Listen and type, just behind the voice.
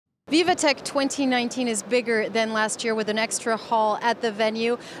Vivatech 2019 is bigger than last year with an extra hall at the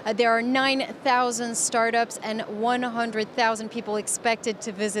venue. There are 9,000 startups and 100,000 people expected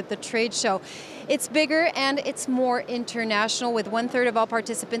to visit the trade show. It's bigger and it's more international, with 1/3 of all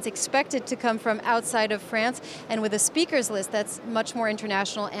participants expected to come from outside of France, and with a speakers list that's much more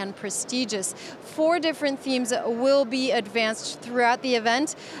international and prestigious. 4 different themes will be advanced throughout the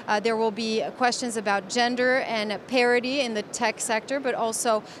event. There will be questions about gender and parity in the tech sector, but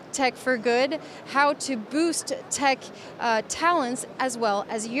also tech for good, how to boost tech talents, as well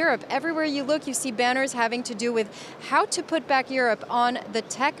as Europe. Everywhere you look, you see banners having to do with how to put back Europe on the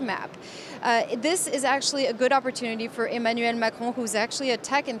tech map. This is actually a good opportunity for Emmanuel Macron, who's actually a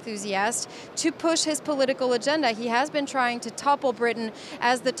tech enthusiast, to push his political agenda. He has been trying to topple Britain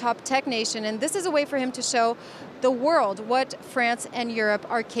as the top tech nation, and this is a way for him to show the world what France and Europe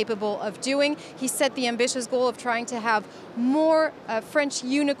are capable of doing. He set the ambitious goal of trying to have more French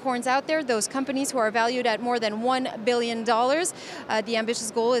unicorns out there, those companies who are valued at more than $1 billion. The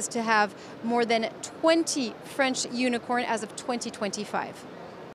ambitious goal is to have more than 20 French unicorns as of 2025.